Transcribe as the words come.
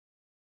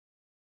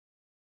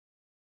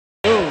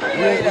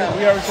We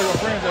already said our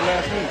friends that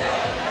last week.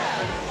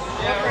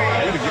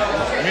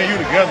 Me and you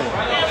together.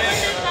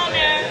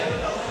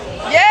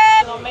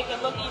 Yeah. Gonna make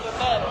it look even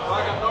better.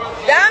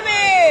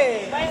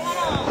 Dummy. Wait, hold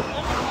on.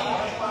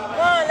 Come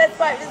on, let's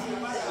fight this.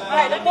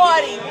 Fight the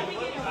party.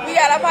 We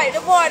gotta fight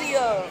the party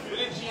up.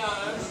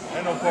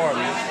 Ain't no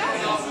party.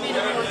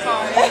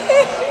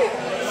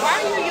 Why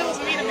do you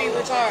use me to be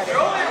retarded?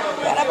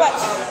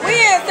 We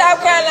in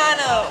South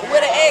Carolina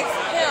with an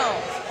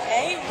ex-pimp.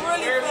 And he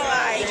really feel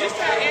like... Just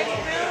tell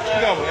ex-pimp?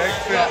 No,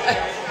 ex-pimp.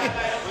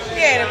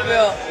 He ain't a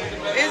pimp.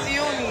 It's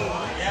Uni.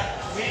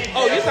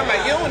 Oh, you talking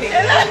about Uni?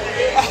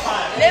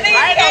 Then he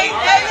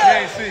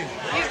can't see.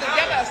 He's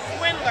a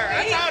swindler.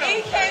 I told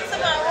him. He came to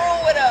my room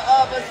with a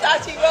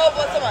Versace robe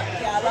or something.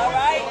 Y'all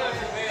alright?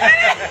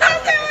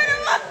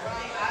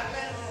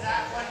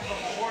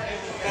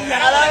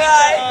 Y'all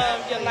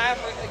alright? Your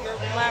live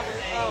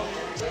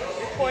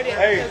recorded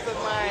because of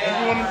my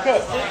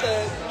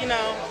you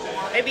know,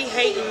 they be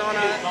hating on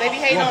a They be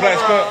hating on a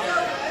girl.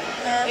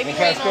 They be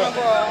hating on a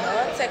girl.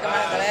 I'm taking my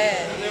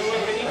glass.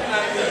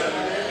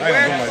 I ain't doing like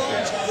that.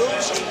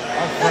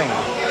 I'm friendly.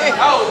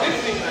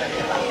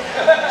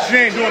 She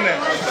ain't doing that.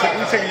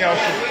 We taking y'all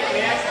shit.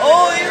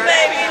 Oh, you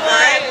made me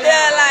like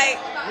that, like,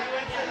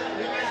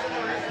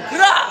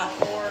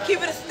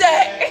 keep it a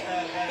stack.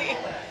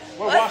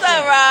 What's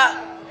up, Rob?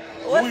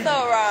 What's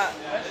up, Rob?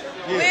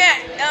 Yeah. We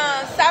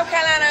at South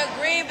Carolina,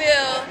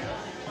 Greenville.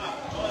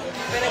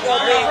 Finna go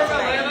big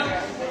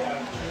tonight.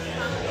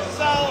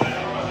 So,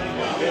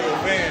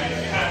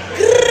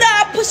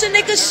 push a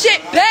nigga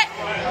shit back.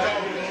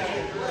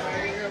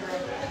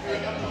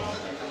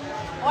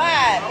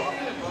 What?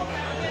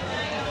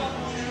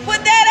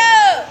 Put that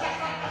up.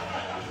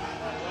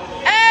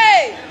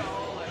 Hey.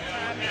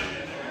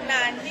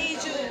 Now I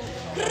need you.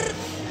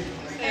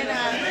 And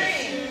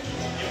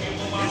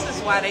this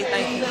is why they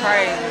think you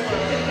crazy.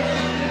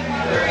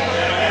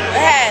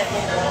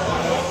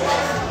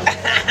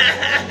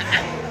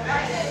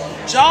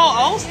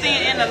 Joel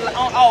Osteen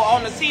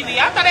on the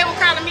TV. I thought they were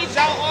calling me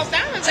Joel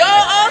Osteen.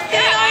 Joel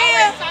Osteen on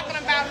here? Talking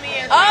about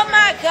me. Oh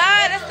my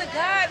God, that's the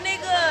God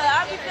nigga.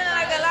 I be feeling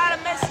like a lot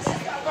of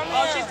messages from him.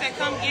 Oh, she said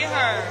come get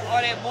her.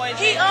 Or that boy.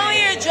 He on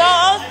here,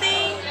 Joel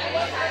Osteen.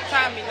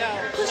 Tommy, no.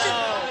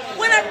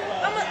 When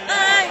I'm a,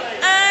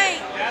 I.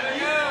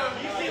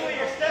 You see where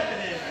you're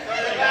stepping in.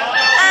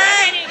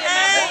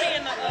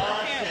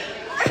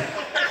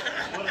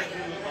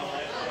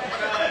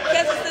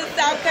 Kansas City,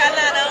 South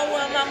Carolina, I'm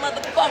one of my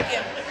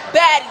motherfucking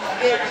baddies,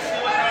 bitch.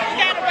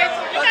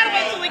 You gotta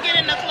wait till we get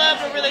in the club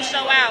to really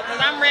show out,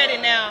 because I'm ready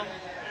now.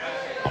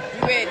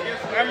 You ready?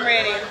 I'm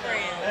ready.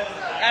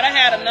 I done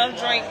had enough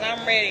drinks,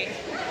 I'm ready.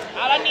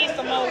 All I need is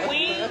some more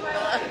weed,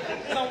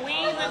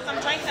 and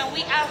some drinks, and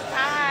we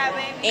outside,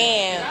 baby.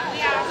 And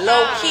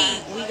low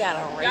key, we got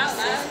a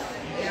racist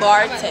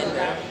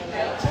bartender.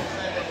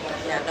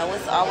 I know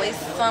it's always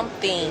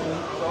something. We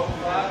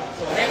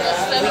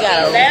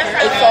got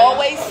it's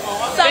always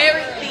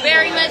something.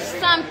 Very much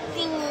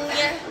something.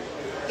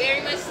 Very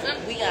much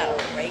something. We got a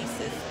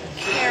racist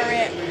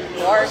Karen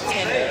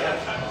bartender.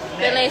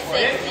 Feeling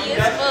sexy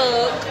as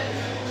fuck.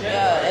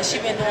 Yeah, and she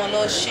been doing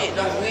little shit,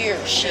 the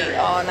weird shit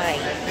all night.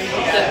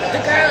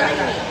 The girl in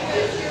me.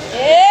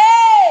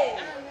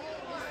 Hey!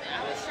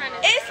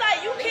 It's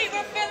like you keep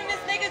refilling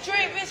this nigga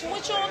drink, bitch.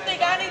 What you don't think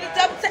I need to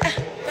double tap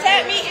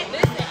me?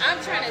 Listen, I'm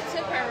trying to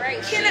tip her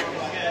right. She on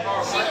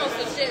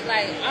some shit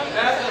like I'm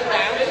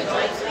gonna drink.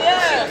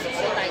 Yeah. She on some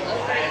shit like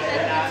okay,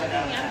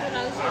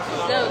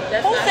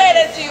 who said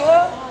that to you,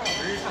 huh?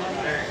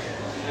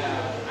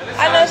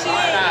 I know she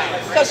ain't.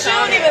 Cause she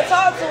don't even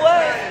talk to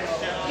us.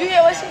 You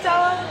hear what she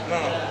told her?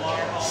 No.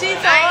 She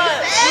told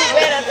her, you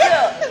better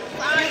tip.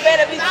 You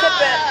better be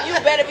tipping. You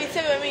better be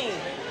tipping me.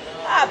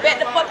 I bet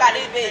the fuck out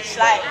this bitch.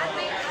 Like,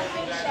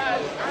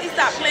 he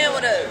stopped playing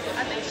with us.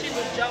 I think she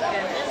was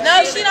joking.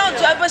 No, she don't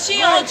joke, but she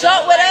don't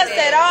joke with us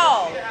at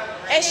all.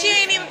 And she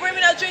ain't even bring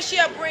me no drink.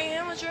 She'll bring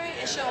him a drink,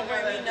 and she don't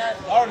bring me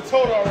nothing. I already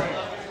told her already.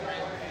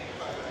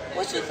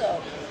 What you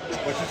told?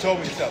 What you told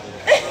me to tell her.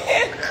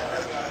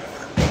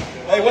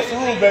 Hey, what's the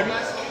rules, baby?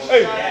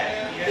 Hey,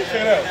 check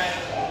it out.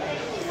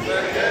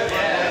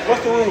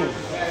 What's the rules?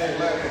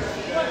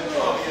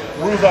 The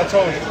rules I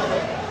told you.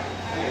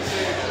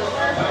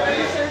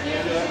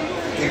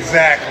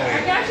 Exactly.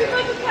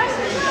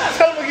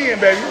 Tell him again,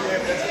 baby.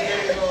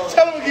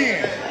 Tell him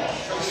again.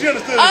 She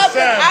understood the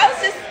sign.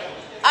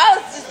 I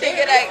was just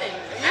thinking like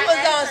you was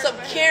on some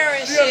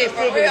Karen shit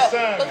for real.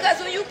 Because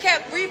when you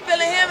kept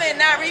refilling him and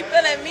not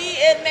refilling me,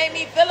 it made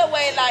me feel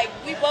away like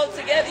we both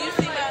together. You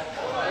see my?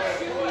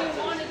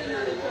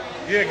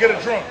 Yeah, get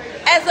her drunk.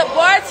 As a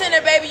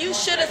bartender, baby, you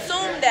should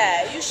assume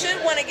that. You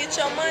should want to get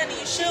your money.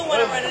 You should want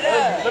to run it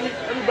up. Let me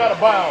buy the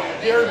buyout.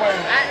 Everybody,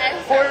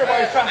 before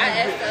everybody's trying to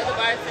I asked the other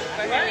bartender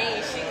for her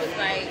name. She was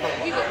like,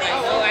 he was like,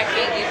 no, I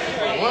can't give you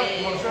her name. What?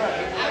 You want to try?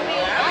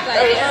 I was like,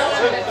 Hey, yeah.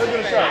 let's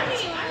get a shot.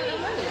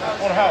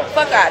 On the house.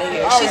 Fuck out of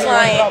here. She's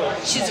lying.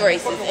 She's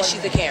racist and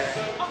she's a Karen.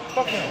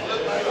 Fuck him. On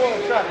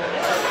a shot.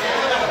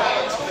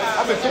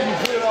 I've been taking you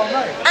good all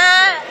night.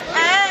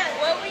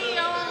 What we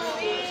on?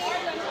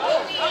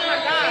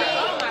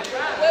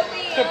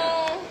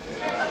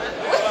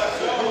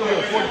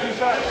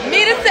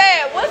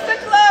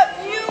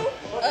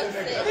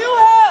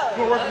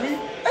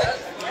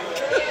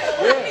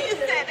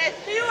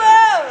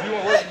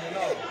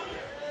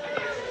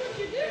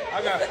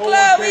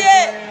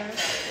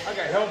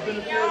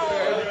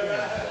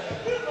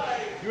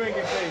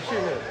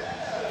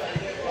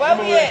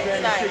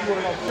 shit, you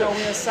wanna know?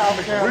 We in South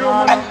Real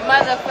Carolina. money?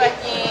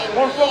 Motherfucking.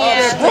 One fuck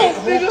Yeah. that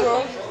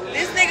nigga.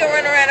 This nigga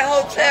run around the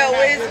hotel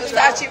with his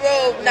Versace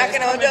robe,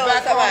 knocking on doors.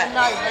 Talking about,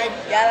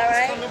 y'all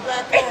alright? I'm just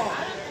battling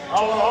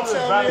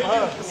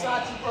her.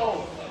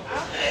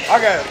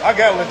 I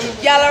got with you.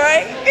 Y'all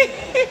alright?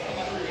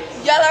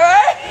 Y'all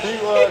alright? Can you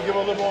give a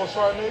little more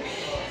Chardonnay?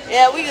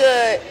 Yeah, we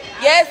good.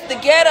 Yes, the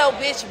ghetto,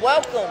 bitch.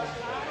 Welcome.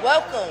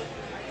 Welcome.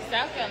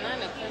 South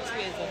Carolina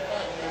country is a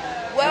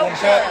fuck.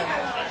 Welcome.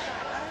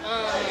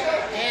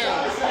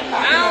 Damn. I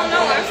don't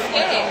know. I'm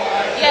scared.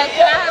 Yeah,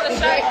 can I have a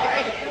shot?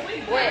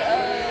 What,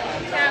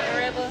 Count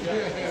River?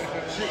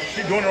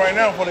 She doing it right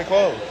now before they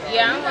close.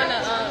 Yeah, I'm gonna,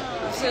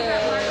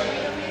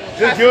 to...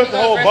 Just give us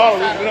the whole bottle.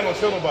 We're not gonna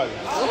kill nobody.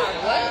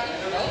 What?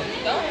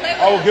 Don't let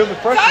I will give the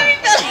pressure.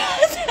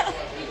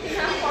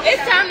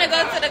 It's time to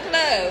go to the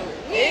club.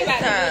 We ain't about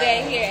to do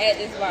that here at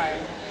this bar.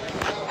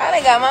 I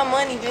done got my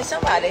money, bitch.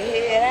 Somebody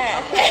hear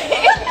that.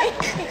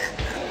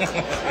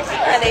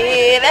 Somebody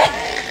hear that.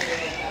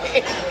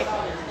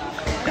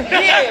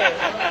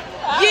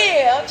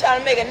 Yeah, I'm trying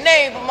to make a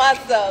name for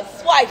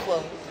myself.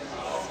 Swiper.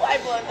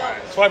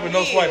 Swiper,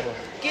 no swiper.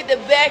 Get the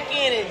back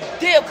end and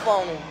dip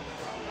on them.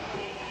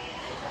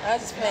 I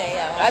just playing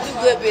y'all. I do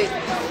good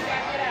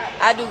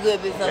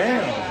business.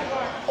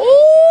 Damn.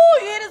 Ooh,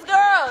 you hear this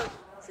girl?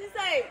 She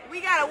say,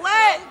 we got a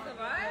what?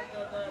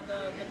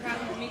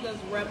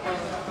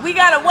 We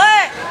got a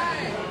what?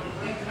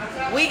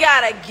 We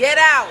gotta get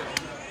out.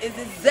 Is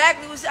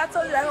exactly what I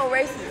told you. That whole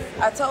racist.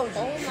 I told you.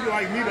 She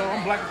like me though.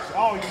 I'm black as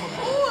all you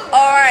motherfuckers.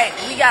 All right,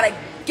 we gotta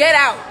get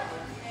out.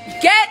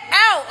 Get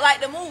out, like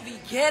the movie.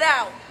 Get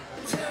out.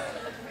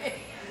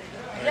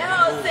 That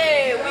whole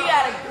said we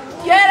gotta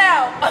get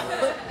out.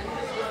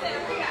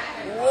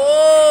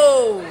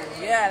 Whoa.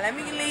 Yeah, let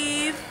me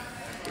leave.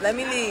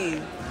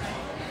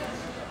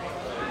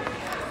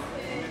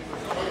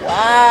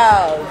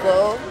 Wow,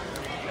 bro.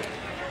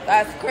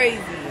 That's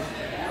crazy.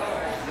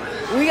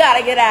 We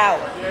gotta get out.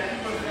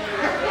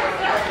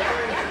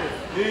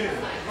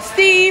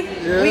 Steve,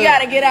 we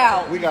gotta get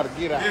out. We gotta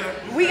get out.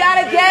 We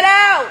gotta get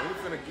out. We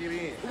finna get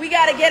in. We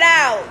gotta get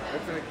out. We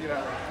finna get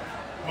out.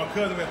 My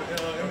cousin at the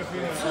MSP.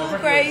 Too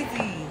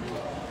crazy.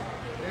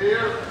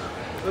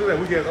 Look at that.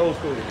 We get old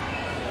school.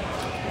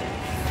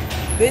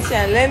 Bitch,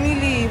 and let me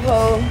leave,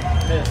 ho.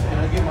 Can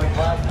I get my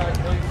 5 pack,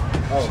 please?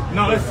 Oh.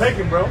 No, let's take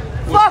him, bro.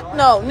 Fuck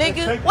no,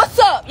 nigga. What's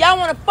up? Y'all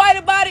wanna fight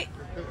about it?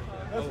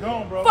 Let's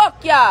go, bro.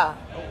 Fuck y'all.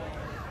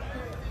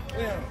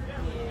 Damn.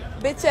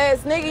 Bitch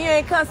ass nigga, you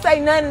ain't come say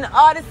nothing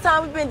all this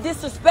time. We been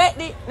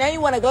disrespected. Now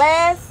you want a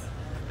glass?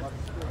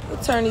 We'll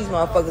turn these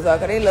motherfuckers off,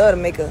 cause they love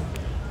to make a...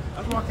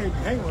 That's why I can't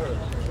hang with her.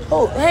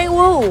 Oh, hang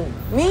with who?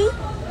 Me?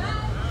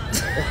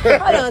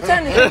 Hold on,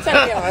 turn it on.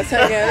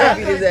 Let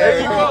me beat his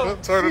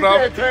ass. Turn it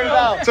off. Turn it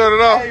off. Turn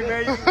it off. Hey,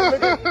 man, you look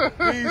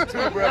at these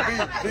two, bro. B,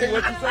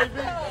 what you say, B?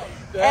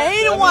 And he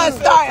the one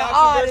starting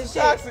all this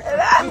shit.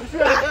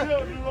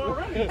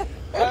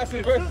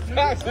 Toxic versus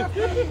toxic.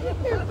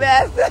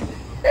 Bastard.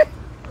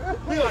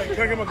 We like,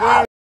 can I get my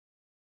glass?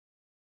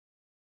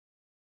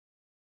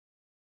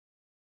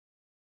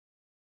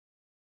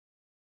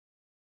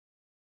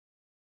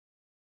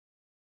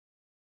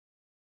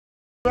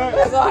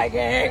 That's all I can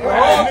hang with.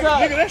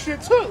 Nigga, that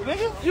shit took,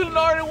 nigga. You done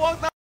already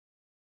walked out.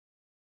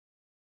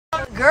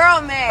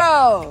 Girl, man.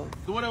 Bro.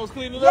 The one that was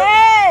cleaning up?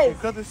 Yes.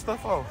 Cut this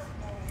stuff off.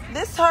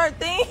 This her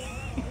thing.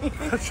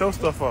 Cut your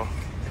stuff off.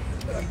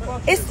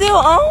 It's still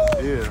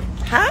on? Yeah.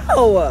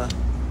 How? Let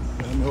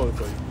me hold it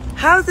for you.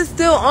 How is it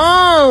still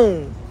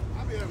on?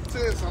 I be able to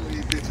tell some of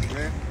these bitches,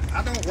 man.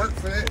 I don't work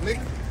for that,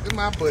 nigga. It's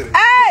my buddy.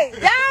 Hey,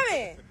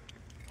 Diamond.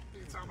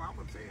 I'm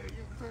gonna tell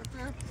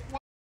you.